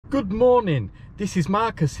Good morning, this is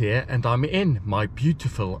Marcus here and I'm in my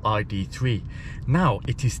beautiful ID3. Now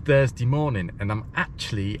it is Thursday morning and I'm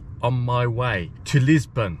actually on my way to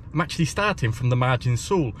Lisbon. I'm actually starting from the Margem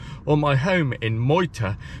Sul or my home in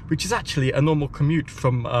Moita, which is actually a normal commute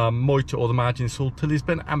from Moita or the Margem Sul to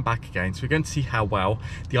Lisbon and back again. So we're going to see how well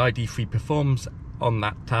the ID3 performs on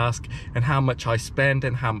that task and how much I spend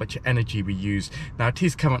and how much energy we use. Now it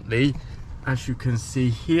is currently, as you can see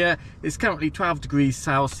here, it's currently 12 degrees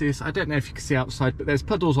Celsius. I don't know if you can see outside, but there's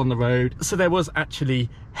puddles on the road. So there was actually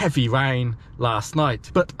heavy rain last night.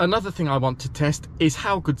 But another thing I want to test is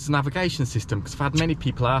how good is the navigation system, because I've had many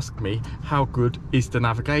people ask me how good is the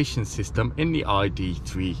navigation system in the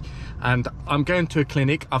ID3. And I'm going to a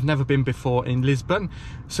clinic I've never been before in Lisbon.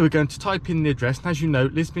 So we're going to type in the address. And as you know,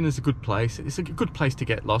 Lisbon is a good place. It's a good place to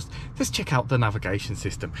get lost. Let's check out the navigation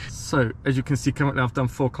system. So as you can see, currently I've done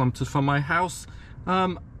 4 kilometers from my house.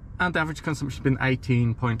 And the average consumption has been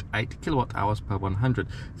 18.8 kilowatt hours per 100.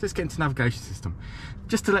 So let's get into navigation system.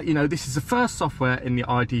 Just to let you know, this is the first software in the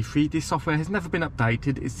ID3. This software has never been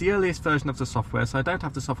updated. It's the earliest version of the software, so I don't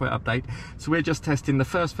have the software update. So we're just testing the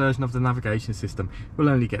first version of the navigation system. It will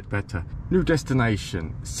only get better. New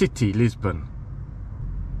destination, city, Lisbon.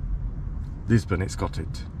 Lisbon, it's got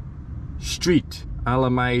it. Street,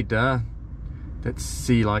 Alameda. Let's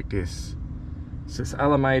see like this. So it's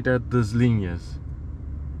Alameda das Linhas.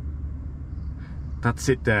 That's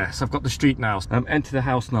it there. So I've got the street now. Enter the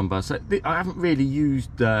house number. So I haven't really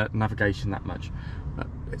used navigation that much. But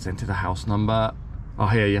let's enter the house number. Oh,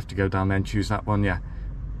 here you have to go down there and choose that one. Yeah.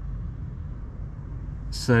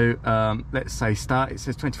 So let's say start. It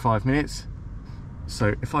says 25 minutes.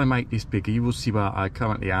 So if I make this bigger, you will see where I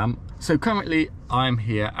currently am. So currently I'm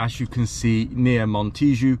here, as you can see, near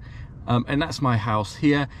Montijo. And that's my house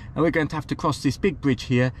here. And we're going to have to cross this big bridge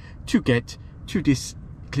here to get to this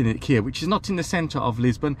clinic here, which is not in the center of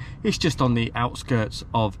Lisbon. It's just on the outskirts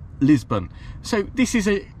of Lisbon. So this is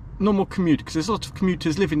a normal commute because there's a lot of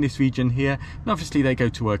commuters live in this region here, and obviously they go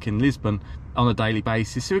to work in Lisbon on a daily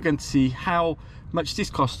basis. So we're going to see how much this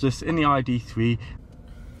costs us in the ID3.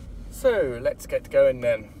 So let's get going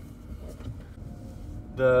then.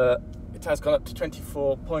 It has gone up to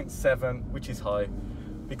 24.7, which is high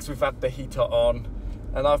because we've had the heater on,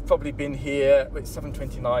 and I've probably been here, it's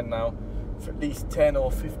 7:29 now, for at least 10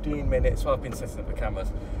 or 15 minutes while I've been setting up the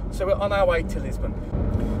cameras. So we're on our way to Lisbon.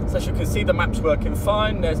 So as you can see, the map's working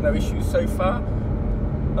fine. There's no issues so far.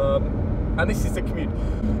 And this is the commute.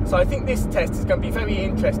 So I think this test is going to be very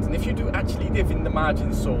interesting if you do actually live in the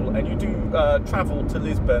Margem Sul and you do travel to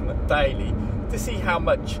Lisbon daily, to see how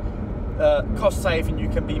much cost saving you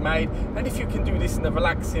can be made, and if you can do this in a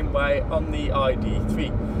relaxing way on the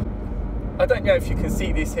ID3. I don't know if you can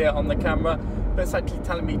see this here on the camera, but it's actually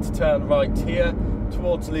telling me to turn right here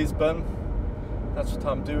towards Lisbon. That's what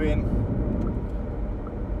I'm doing.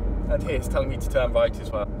 And here it's telling me to turn right as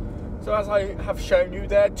well. So as I have shown you,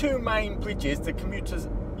 there are 2 main bridges the commuters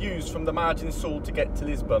use from the Margem Sul to get to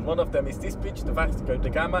Lisbon. One of them is this bridge, the Vasco da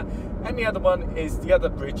Gama, and the other one is the other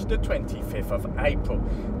bridge, the 25th of April.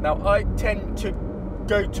 Now I tend to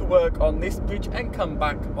go to work on this bridge and come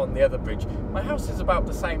back on the other bridge. My house is about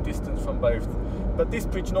the same distance from both, but this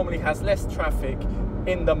bridge normally has less traffic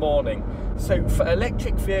in the morning. So for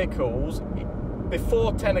electric vehicles,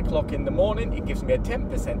 before 10 o'clock in the morning, it gives me a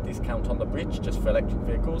 10% discount on the bridge, just for electric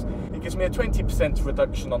vehicles. It gives me a 20%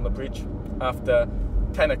 reduction on the bridge after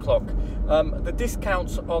 10 o'clock. The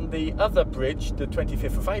discounts on the other bridge, the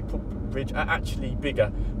 25th of April bridge, are actually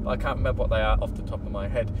bigger, but I can't remember what they are off the top of my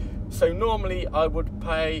head. So normally I would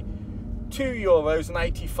pay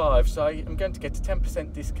 €2.85, so I'm going to get a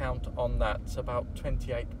 10% discount on that. It's about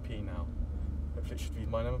 28p now. Hopefully it should read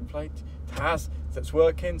my number plate. It has, so it's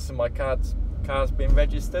working, so my car's been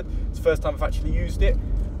registered. It's the first time I've actually used it,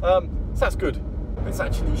 so that's good. It's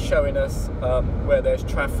actually showing us where there's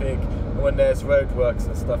traffic and when there's roadworks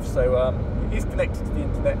and stuff. So it is connected to the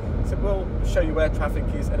internet, so it will show you where traffic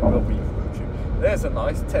is and it will reroute you. There's a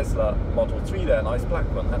nice Tesla Model 3 there, a nice black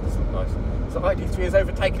one. That does look nice. So ID3 has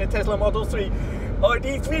overtaken a Tesla Model 3.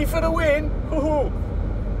 ID3 for the win! Woohoo!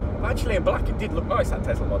 Actually, in black, it did look nice, that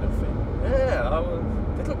Tesla Model 3. Yeah,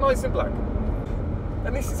 it did look nice in black.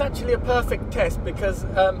 And this is actually a perfect test because,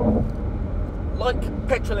 like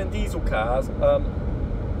petrol and diesel cars,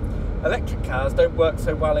 electric cars don't work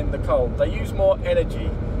so well in the cold. They use more energy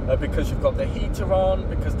because you've got the heater on,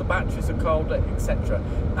 because the batteries are colder, etc.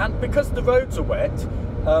 And because the roads are wet,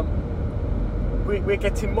 we're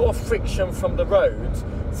getting more friction from the roads.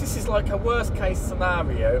 This is like a worst case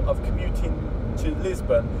scenario of commuting to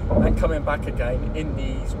Lisbon and coming back again in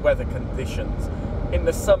these weather conditions. In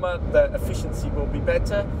the summer, the efficiency will be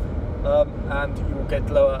better. and you will get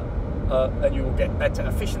lower and you will get better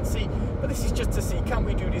efficiency. But this is just to see, can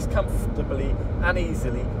we do this comfortably and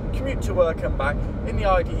easily, commute to work and back in the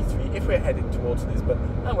ID3 if we're heading towards Lisbon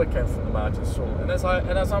and we're going from the margin store. And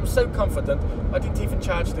as I'm so confident, I didn't even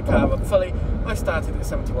charge the car up fully. I started at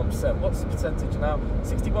 71%. What's the percentage now?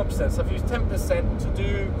 61%. So I've used 10% to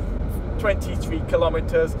do 23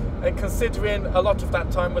 kilometers, and considering a lot of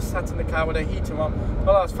that time was sat in the car with a heater on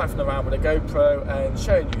while I was faffing around with a GoPro and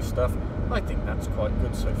showing you stuff, I think that's quite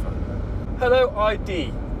good so far. Hello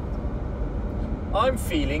ID. I'm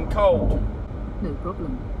feeling cold. No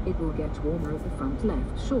problem. It will get warmer at the front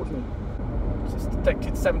left shortly. Just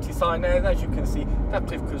detected 70 sign there, and as you can see,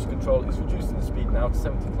 adaptive cruise control is reducing the speed now to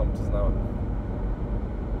 70 kilometers an hour.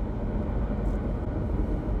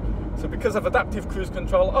 So because of adaptive cruise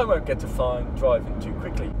control, I won't get a fine driving too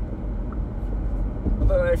quickly. I don't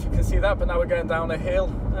know if you can see that, but now we're going down a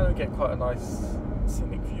hill and we get quite a nice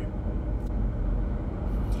scenic view.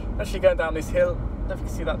 Actually going down this hill, I don't know if you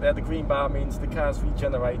can see that there, the green bar means the car's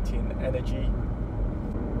regenerating energy.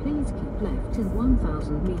 Please keep left in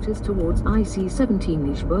 1,000 meters towards IC17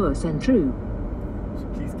 Lisbon Centro. So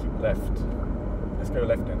please keep left. Let's go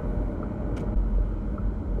left then.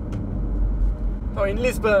 Oh, in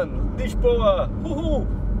Lisbon, Lisboa, woohoo!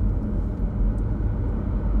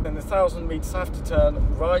 In 1,000 meters I have to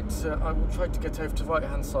turn right. I will try to get over to the right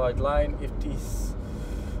hand side lane if this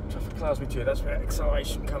traffic allows me to. That's where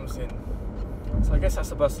acceleration comes in. So I guess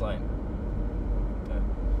that's a bus lane.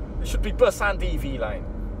 There should be bus and EV lane.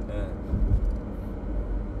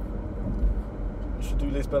 We should do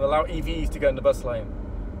Lisbon, allow EVs to go in the bus lane.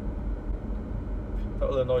 That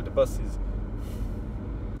will annoy the buses.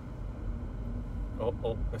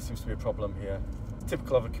 Oh, there seems to be a problem here.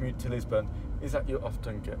 Typical of a commute to Lisbon is that you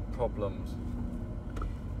often get problems.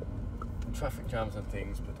 Traffic jams and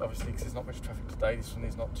things, but obviously because there's not much traffic today, this one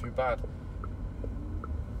is not too bad.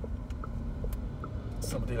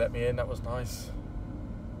 Somebody let me in, that was nice.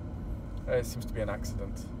 There seems to be an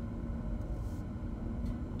accident,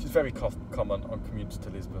 which is very common on commutes to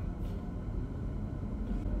Lisbon.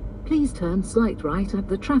 Please turn slight right at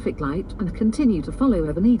the traffic light and continue to follow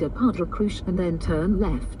Avenida Padre Cruz and then turn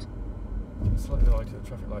left. Slightly right at the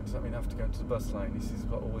traffic light, does that mean I have to go into the bus lane? This is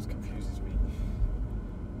what always confuses me.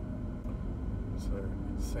 So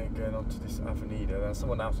it's saying going onto this Avenida, then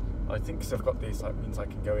someone else, I think because I've got this, that means I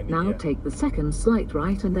can go in here. Now take the second slight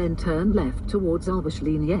right and then turn left towards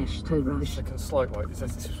Alberslinies to Rush. Second slight right, is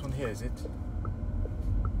this one here, is it?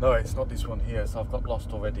 No, it's not this one here, so I've got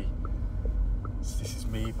lost already. This is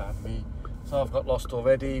me, bad me. So I've got lost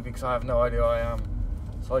already because I have no idea where I am.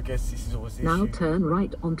 So I guess this is always the issue. Now turn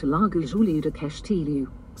right onto Lago Júlio de Castilho.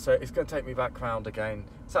 So it's going to take me back round again.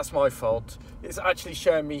 So that's my fault. It's actually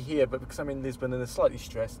showing me here, but because I'm in Lisbon and I'm slightly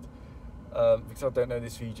stressed, because I don't know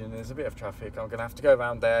this region, there's a bit of traffic, I'm going to have to go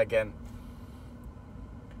around there again.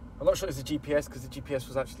 I'm not sure it's a GPS because the GPS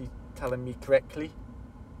was actually telling me correctly,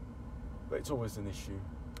 but it's always an issue.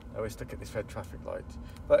 We're stuck at this red traffic light.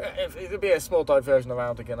 But if it'll be a small diversion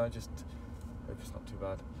around again, I just hope it's not too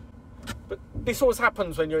bad. But this always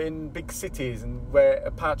happens when you're in big cities and where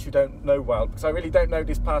a part you don't know well, because I really don't know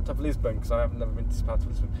this part of Lisbon because I have never been to this part of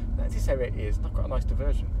Lisbon. Now, this area is not quite a nice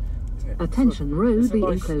diversion, isn't it? Attention, road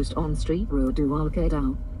being closed on street Rua do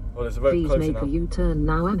Alqueirão. Well, there's a road Please closing make now. a U-turn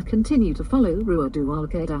now and continue to follow Rua do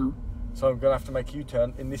Alqueirão. So I'm going to have to make a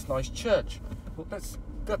U-turn in this nice church. Well, let's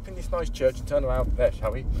go up in this nice church and turn around there,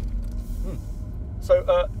 shall we?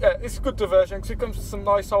 So, yeah, it's a good diversion because it comes to some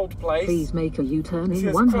nice old place. Please make a U-turn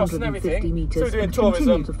in 150 meters and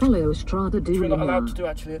continue to follow Estrada do Which we're not allowed to Lima. do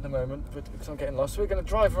actually at the moment, but because I'm getting lost. So we're going to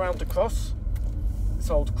drive around the cross,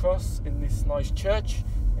 this old cross in this nice church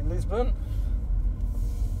in Lisbon.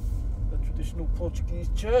 The traditional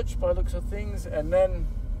Portuguese church by the looks of things, and then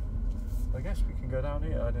I guess we can go down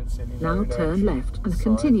here. I don't see any. Now turn left and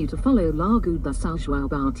continue to follow Lago da São João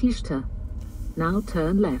Bautista. Now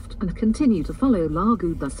turn left and continue to follow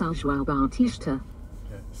Lago da São João Bautista.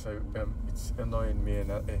 Yeah, so it's annoying me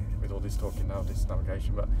with all this talking now, this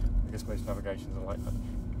navigation, but I guess most navigations are like that.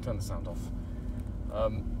 Turn the sound off.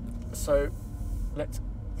 So there's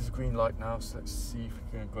a green light now, so let's see if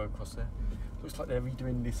we can go across there. Looks like they're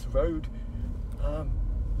redoing this road.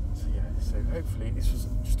 So yeah, so hopefully this was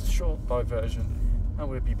just a short diversion and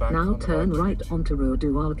we'll be back. Now on turn the right onto Rua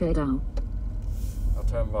do Alqueirão. I'll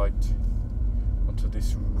turn right onto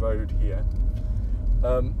this road here.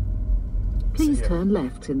 Please so, yeah. turn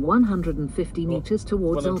left in 150 meters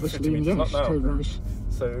towards 150 meters, not now. to Rush.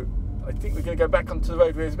 So I think we're going to go back onto the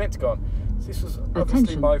road where it's meant to go on. So this was obviously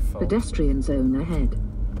Attention, my fault. pedestrian zone ahead.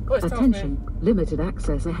 Oh, it's telling Attention, limited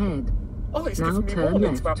access ahead. Oh, it's Now giving me turn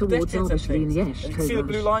warnings about left towards pedestrians and things. Arbushlin, And you see the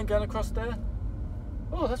blue line going across there?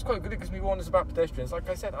 Oh, that's quite good. It gives me warnings about pedestrians. Like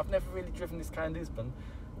I said, I've never really driven this car in Lisbon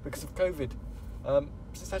because of COVID.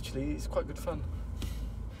 It's quite good fun.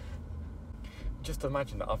 Just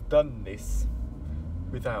imagine that I've done this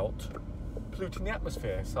without polluting the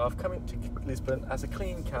atmosphere. So I've come into Lisbon as a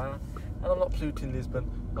clean car, and I'm not polluting Lisbon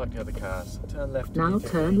like the other cars. Turn left. Now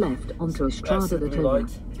turn left onto Estrada da blue Torre.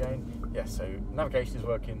 light again. Yeah, so navigation is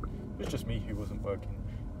working. It was just me who wasn't working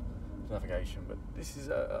navigation, but this is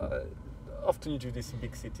often you do this in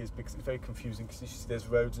big cities because it's very confusing because there's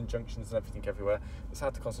roads and junctions and everything everywhere. It's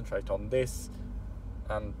hard to concentrate on this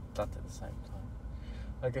and that at the same time.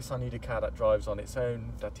 I guess I need a car that drives on its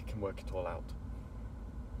own, that it can work it all out.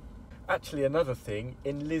 Actually, another thing,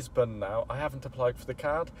 in Lisbon now, I haven't applied for the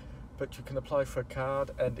card, but you can apply for a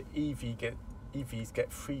card and EVs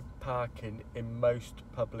get free parking in most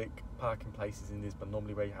public parking places in Lisbon,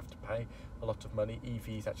 normally where you have to pay a lot of money.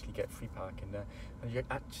 EVs actually get free parking there, and you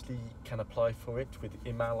actually can apply for it with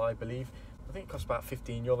email, I believe. I think it costs about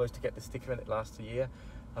 €15 to get the sticker, and it lasts a year.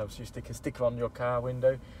 So you stick a sticker on your car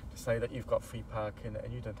window to say that you've got free parking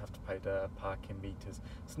and you don't have to pay the parking meters.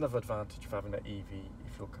 It's another advantage of having an EV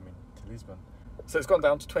if you're coming to Lisbon. So it's gone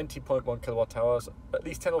down to 20.1 kilowatt hours. At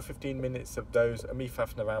least 10 or 15 minutes of those are me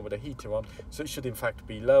faffing around with a heater on, so it should in fact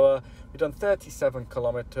be lower. We've done 37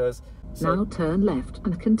 kilometres. So now turn left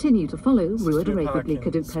and continue to follow Rua da República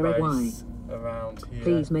do Paraguay. Around here.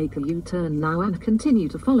 Please make a U-turn now and continue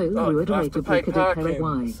to follow Rua da República do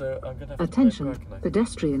Paraguay. So I'm gonna have Attention, to pay parking,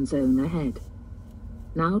 pedestrian zone ahead.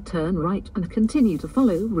 Now turn right and continue to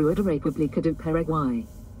follow Rua da República do Paraguay.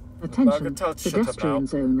 Attention, pedestrian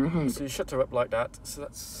zone ahead. So you shut her up like that, so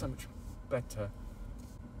that's so much better.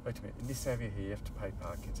 Wait a minute, in this area here you have to pay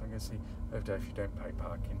parking, so I'm going to see over there if you don't pay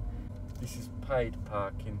parking. This is paid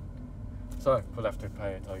parking, so we'll have to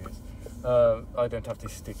pay it, I guess. I don't have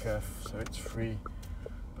this sticker, so it's free,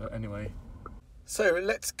 but anyway. So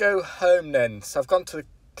let's go home then. So I've gone to the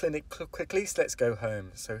clinic quickly, so let's go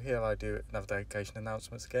home. So here I do navigation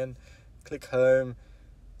announcements again. Click home,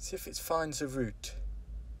 see if it finds a route.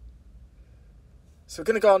 So we're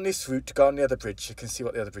going to go on this route to go on the other bridge. You can see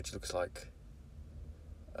what the other bridge looks like.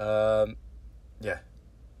 Yeah.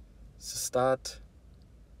 So start.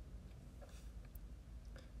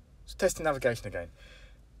 Just testing navigation again.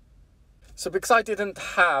 So because I didn't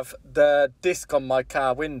have the disc on my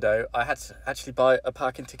car window, I had to actually buy a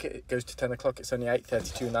parking ticket. It goes to 10 o'clock. It's only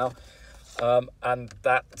 8:32 now. And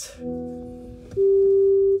that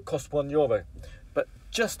cost €1. But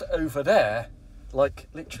just over there, like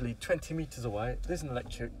literally 20 metres away, there's an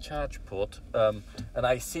electric charge port, an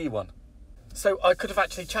AC one. So I could have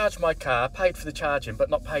actually charged my car, paid for the charging, but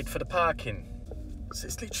not paid for the parking. So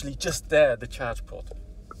it's literally just there, the charge port.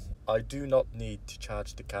 I do not need to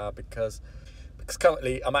charge the car because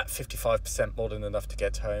currently I'm at 55%, more than enough to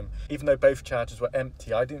get home. Even though both chargers were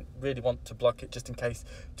empty, I didn't really want to block it just in case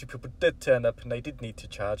two people did turn up and they did need to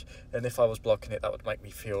charge. And if I was blocking it, that would make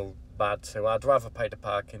me feel bad. So I'd rather pay the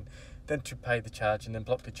parking than to pay the charge and then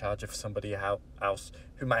block the charger for somebody else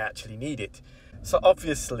who may actually need it. So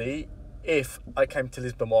obviously, if I came to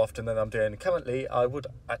Lisbon more often than I'm doing currently, I would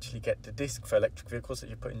actually get the disc for electric vehicles that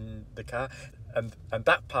you put in the car, and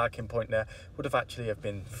that parking point there would have actually have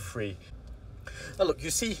been free. Now look, you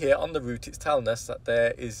see here on the route it's telling us that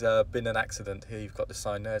there is been an accident. Here you've got the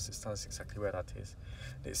sign there, so it's telling us exactly where that is.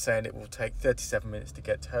 It's saying it will take 37 minutes to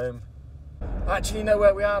get home. I actually know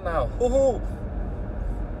where we are now. Woohoo!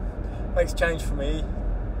 Makes change for me.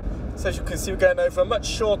 So as you can see, we're going over a much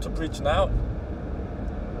shorter bridge now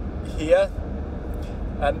here,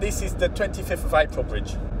 and this is the 25th of April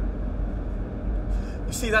bridge.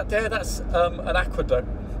 You see that there? That's an aqueduct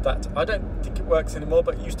that I don't think it works anymore,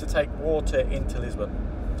 but it used to take water into Lisbon.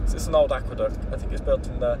 So it's an old aqueduct. I think it's built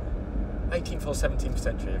in the 18th or 17th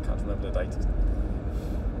century. I can't remember the date.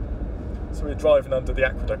 So we're driving under the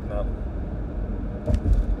aqueduct now.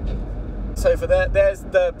 So over there, there's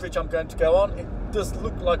the bridge I'm going to go on. It does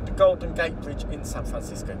look like the Golden Gate Bridge in San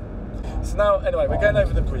Francisco. So now, anyway, we're going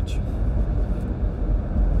over the bridge.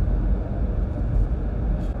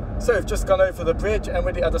 So we've just gone over the bridge and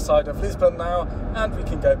we're the other side of Lisbon now, and we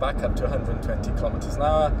can go back up to 120 kilometres an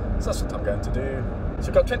hour. So that's what I'm going to do. So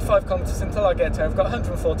we've got 25 kilometres until I get home. We've got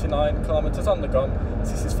 149 kilometres on the gone.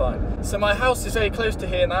 So this is fine. So my house is very close to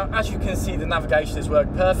here now. As you can see, the navigation has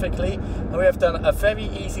worked perfectly, and we have done a very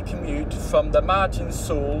easy commute from the Margem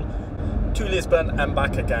Sul to Lisbon and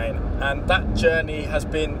back again. And that journey has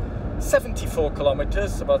been 74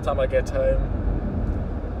 kilometres. So by the time I get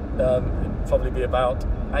home, it'll probably be about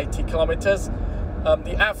 80 kilometres.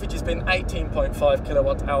 The average has been 18.5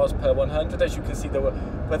 kilowatt hours per 100. As you can see, the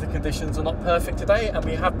weather conditions are not perfect today, and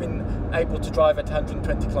we have been able to drive at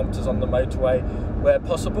 120 kilometers on the motorway where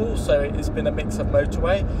possible. So it's been a mix of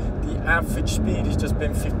motorway. The average speed has just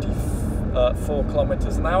been 54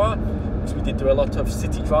 kilometers an hour, because we did do a lot of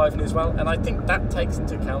city driving as well. And I think that takes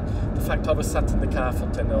into account the fact I was sat in the car for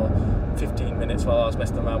 10 or 15 minutes while I was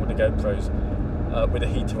messing around with the GoPros with a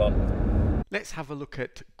heater on. Let's have a look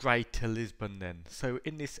at Greater Lisbon then. So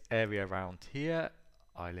in this area around here,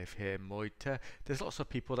 I live here in Moita, there's lots of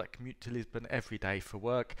people that commute to Lisbon every day for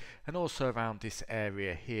work, and also around this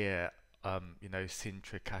area here, you know,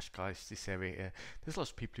 Sintra, Cascais, this area here, there's lots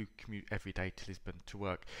of people who commute every day to Lisbon to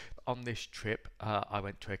work. On this trip, I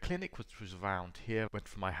went to a clinic which was around here, went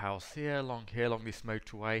from my house here, along this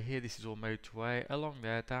motorway here, this is all motorway, along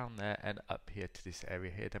there, down there, and up here to this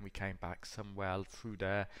area here. Then we came back somewhere through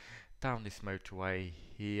there, down this motorway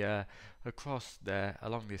here, across there,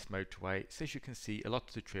 along this motorway. So as you can see, a lot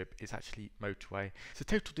of the trip is actually motorway. So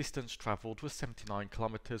total distance travelled was 79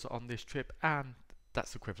 kilometres on this trip, and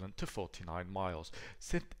that's equivalent to 49 miles.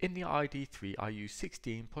 So in the ID3 I used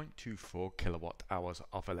 16.24 kilowatt hours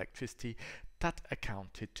of electricity. That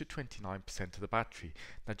accounted to 29% of the battery.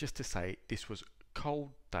 Now just to say, this was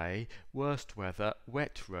cold day, worst weather,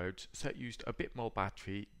 wet roads, so it used a bit more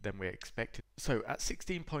battery than we expected. So at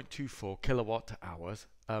 16.24 kilowatt hours,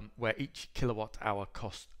 where each kilowatt hour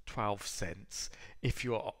costs 12 cents, if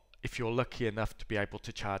you're lucky enough to be able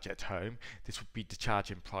to charge at home, this would be the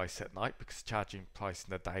charging price at night, because the charging price in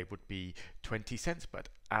the day would be 20 cents, but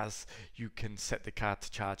as you can set the car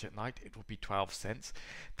to charge at night, it will be 12 cents.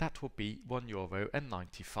 That will be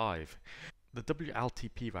 €1.95. The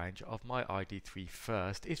WLTP range of my ID3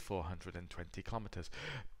 first is 420 kilometers.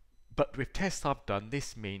 But with tests I've done,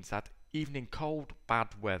 this means that even in cold,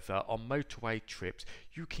 bad weather on motorway trips,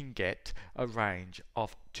 you can get a range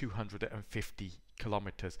of 250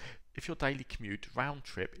 kilometers. If your daily commute round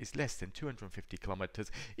trip is less than 250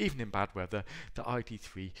 kilometers, even in bad weather, the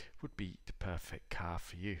ID3 would be the perfect car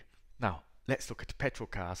for you. Now, let's look at the petrol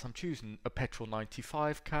cars. I'm choosing a petrol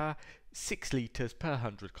 95 car, 6 litres per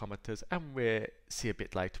 100 kilometres, and we'll see a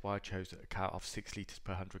bit later why I chose a car of 6 litres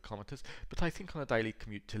per 100 kilometres. But I think on a daily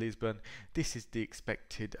commute to Lisbon, this is the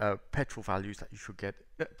expected petrol values that you should get.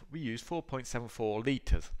 We used 4.74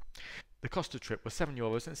 litres. The cost of the trip was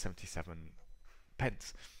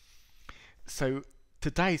 €7.77. So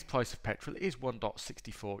today's price of petrol is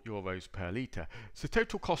 €1.64 per litre. So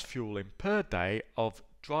total cost fueling per day of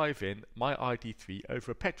driving my ID3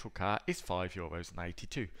 over a petrol car is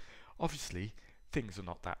 €5.82. Obviously, things are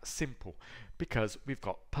not that simple because we've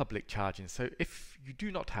got public charging. So if you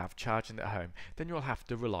do not have charging at home, then you'll have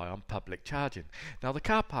to rely on public charging. Now the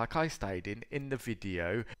car park I stayed in the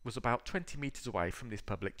video was about 20 meters away from this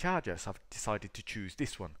public charger, so I've decided to choose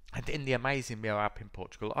this one. And in the amazing Mio app in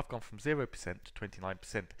Portugal, I've gone from 0% to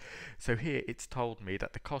 29%. So here it's told me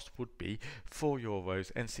that the cost would be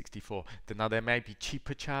 €4.64. Now there may be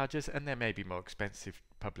cheaper chargers and there may be more expensive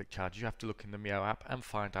public chargers. You have to look in the Mio app and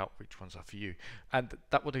find out which ones are for you. And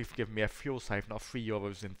that would have given me a fuel saving of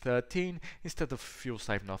 €3.13 instead of fuel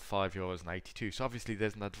saving of €5.82. So obviously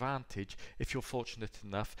there's an advantage if you're fortunate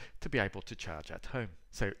enough to be able to charge at home.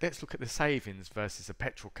 So let's look at the savings versus a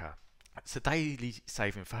petrol car. So daily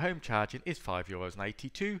saving for home charging is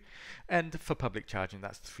 €5.82, and for public charging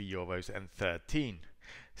that's €3.13.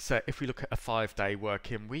 So if we look at a 5-day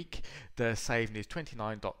working week, the saving is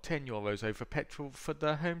 €29.10 over petrol for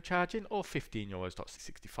the home charging, or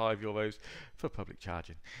 €15.65 for public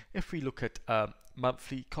charging. If we look at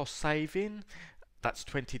monthly cost saving, that's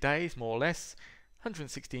 20 days more or less,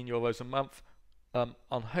 €116 a month on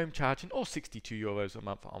home charging, or €62 a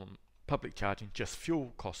month on public charging, just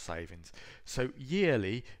fuel cost savings. So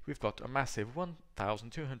yearly we've got a massive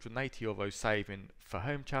 €1,280 saving for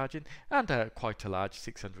home charging and quite a large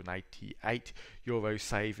 €688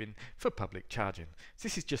 saving for public charging. So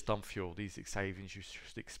this is just on fuel. These are savings you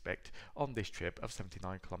should expect on this trip of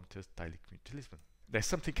 79 kilometers daily commute to Lisbon. There's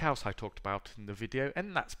something else I talked about in the video,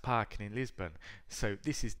 and that's parking in Lisbon. So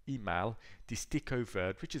this is email, the Stico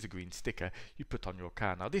Verde, which is a green sticker you put on your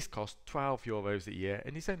car. Now this costs €12 a year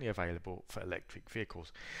and is only available for electric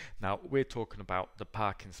vehicles. Now we're talking about the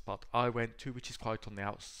parking spot I went to, which is quite on the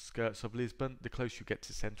outskirts of Lisbon. The closer you get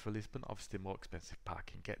to central Lisbon, obviously more expensive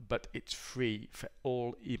parking get, but it's free for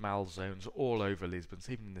all email zones all over Lisbon.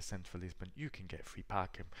 So even in the central Lisbon, you can get free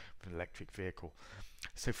parking for an electric vehicle.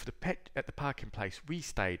 So for at the parking place we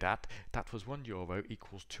stayed at, that was €1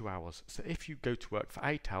 equals 2 hours. So if you go to work for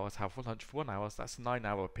 8 hours, have lunch for 1 hour, that's a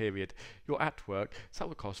 9-hour period you're at work, so that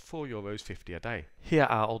would cost €4.50 a day. Here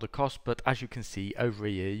are all the costs, but as you can see, over a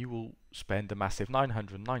year you will spend a massive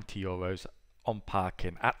 €990 on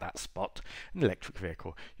parking at that spot. An electric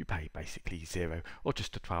vehicle, you pay basically zero, or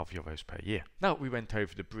just €12 per year. Now we went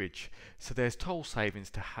over the bridge, so there's toll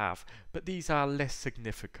savings to have, but these are less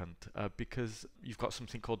significant because you've got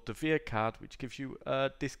something called the VIA card, which gives you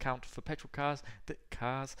a discount for petrol cars,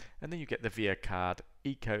 and then you get the VIA card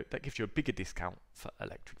Eco that gives you a bigger discount for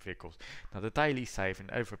electric vehicles. Now the daily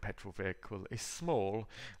saving over a petrol vehicle is small,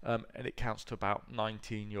 and it counts to about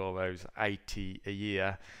 €19.80 a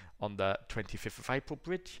year. On the 25th of April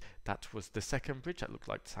bridge, that was the second bridge, that looked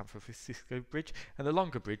like the San Francisco bridge, and the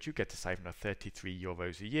longer bridge you get a saving of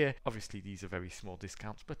 €33 a year. Obviously these are very small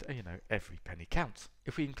discounts, but you know, every penny counts.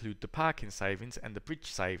 If we include the parking savings and the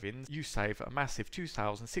bridge savings, you save a massive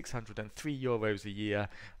 €2,603 a year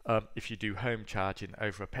if you do home charging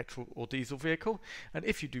over a petrol or diesel vehicle, and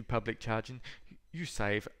if you do public charging you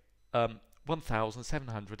save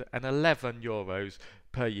 €1,711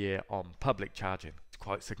 per year on public charging. It's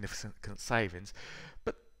quite significant savings,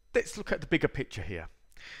 but let's look at the bigger picture here.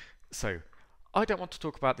 So I don't want to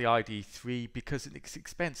talk about the ID3 because it's an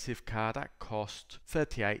expensive car that cost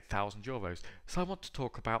 €38,000. So I want to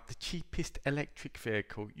talk about the cheapest electric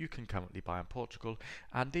vehicle you can currently buy in Portugal,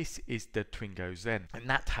 and this is the Twingo Zen, and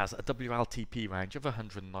that has a WLTP range of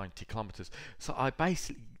 190 kilometers. So I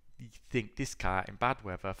basically think this car in bad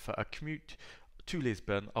weather for a commute to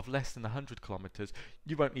Lisbon of less than 100 kilometers,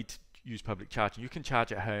 you won't need to use public charging. You can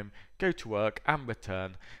charge at home, go to work and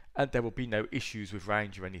return, and there will be no issues with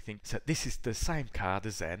range or anything. So this is the same car,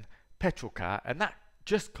 the Zen petrol car, and that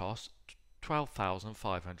just costs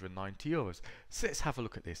 €12,590. So let's have a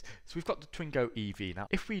look at this. So we've got the Twingo EV. Now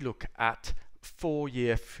if we look at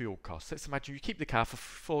 4-year fuel costs, let's imagine you keep the car for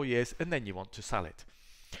 4 years and then you want to sell it.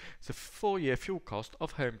 So 4-year fuel cost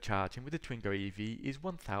of home charging with the Twingo EV is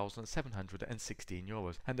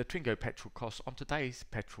 €1,716, and the Twingo petrol cost on today's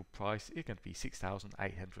petrol price is going to be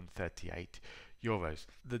 €6,838.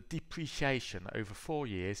 The depreciation over 4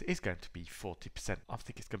 years is going to be 40%. I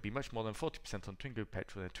think it's going to be much more than 40% on Twingo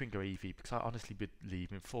petrol and Twingo EV, because I honestly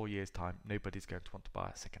believe in 4 years time nobody's going to want to buy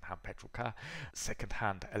a second-hand petrol car.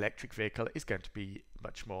 Second-hand electric vehicle is going to be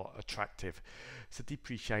much more attractive. So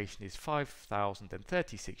depreciation is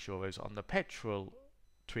 €5,036 on the petrol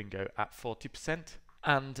Twingo at 40%,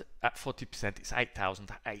 and at 40% it's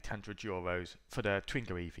 €8,800 for the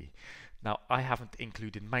Twingo EV. Now I haven't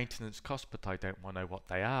included maintenance costs, but I don't want to know what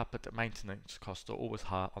they are, but the maintenance costs are always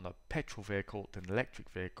higher on a petrol vehicle than an electric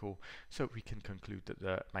vehicle, so we can conclude that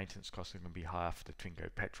the maintenance costs are going to be higher for the Twingo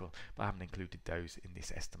petrol, but I haven't included those in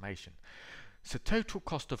this estimation. So total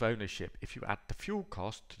cost of ownership, if you add the fuel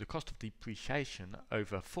cost to the cost of depreciation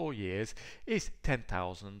over 4 years, is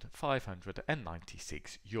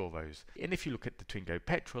 €10,596. And if you look at the Twingo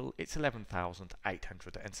petrol, it's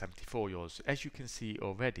 €11,874. As you can see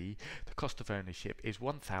already, the cost of ownership is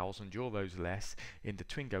 €1,000 less in the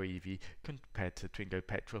Twingo EV compared to the Twingo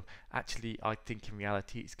petrol. Actually, I think in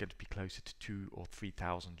reality it's going to be closer to €2,000 or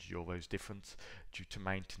 €3,000 difference due to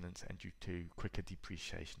maintenance and due to quicker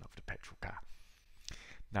depreciation of the petrol car.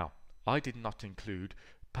 Now, I did not include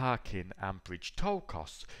parking and bridge toll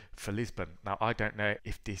costs for Lisbon. Now I don't know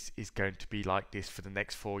if this is going to be like this for the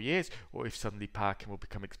next 4 years, or if suddenly parking will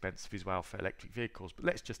become expensive as well for electric vehicles, but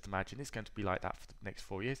let's just imagine it's going to be like that for the next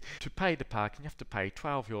 4 years. To pay the parking you have to pay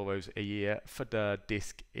 €12 a year for the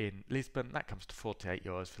disc in Lisbon. That comes to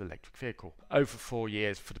 €48 for the electric vehicle. Over 4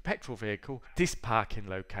 years for the petrol vehicle, this parking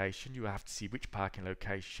location, you have to see which parking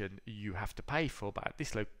location you have to pay for, but at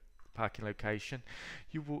this parking location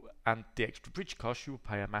you will, and the extra bridge cost, you will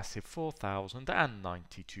pay a massive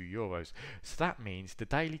 €4,092. So that means the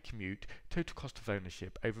daily commute total cost of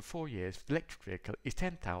ownership over 4 years for the electric vehicle is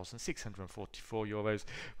 €10,644,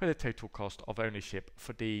 where the total cost of ownership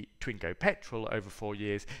for the Twingo petrol over 4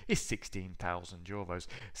 years is €16,000.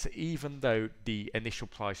 So even though the initial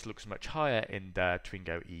price looks much higher in the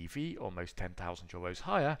Twingo EV, almost €10,000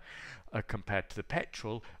 higher compared to the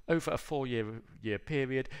petrol, over a 4-year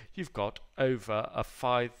period you've got over a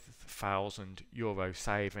 €5,000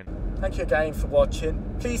 saving. Thank you again for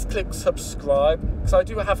watching. Please click subscribe, because I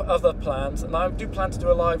do have other plans, and I do plan to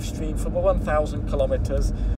do a live stream for 1,000 kilometers.